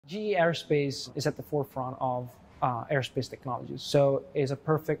GE Aerospace is at the forefront of aerospace technologies, so it's a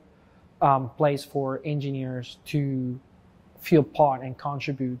perfect place for engineers to feel part and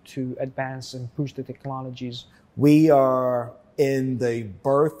contribute to advance and push the technologies. We are in the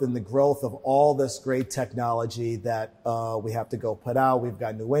birth and the growth of all this great technology that we have to go put out. We've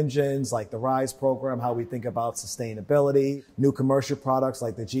got new engines like the RISE program, how we think about sustainability, new commercial products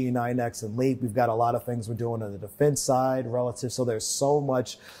like the GE9X and LEAP. We've got a lot of things we're doing on the defense side relative. So there's so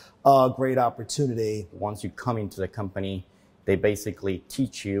much great opportunity. Once you come into the company, they basically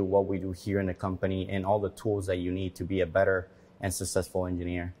teach you what we do here in the company and all the tools that you need to be a better and successful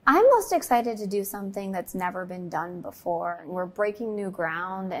engineer. I'm most excited to do something that's never been done before. We're breaking new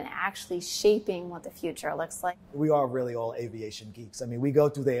ground and actually shaping what the future looks like. We are really all aviation geeks. I mean, we go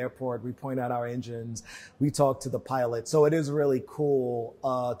through the airport, we point out our engines, we talk to the pilot. So it is really cool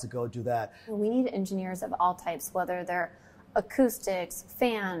to go do that. We need engineers of all types, whether they're acoustics,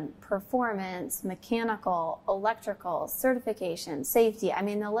 fan, performance, mechanical, electrical, certification, safety. I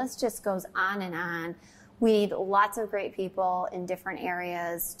mean, the list just goes on and on. We need lots of great people in different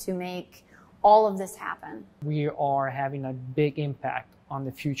areas to make all of this happen. We are having a big impact on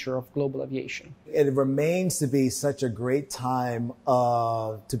the future of global aviation. It remains to be such a great time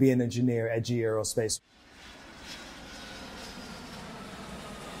to be an engineer at GE Aerospace.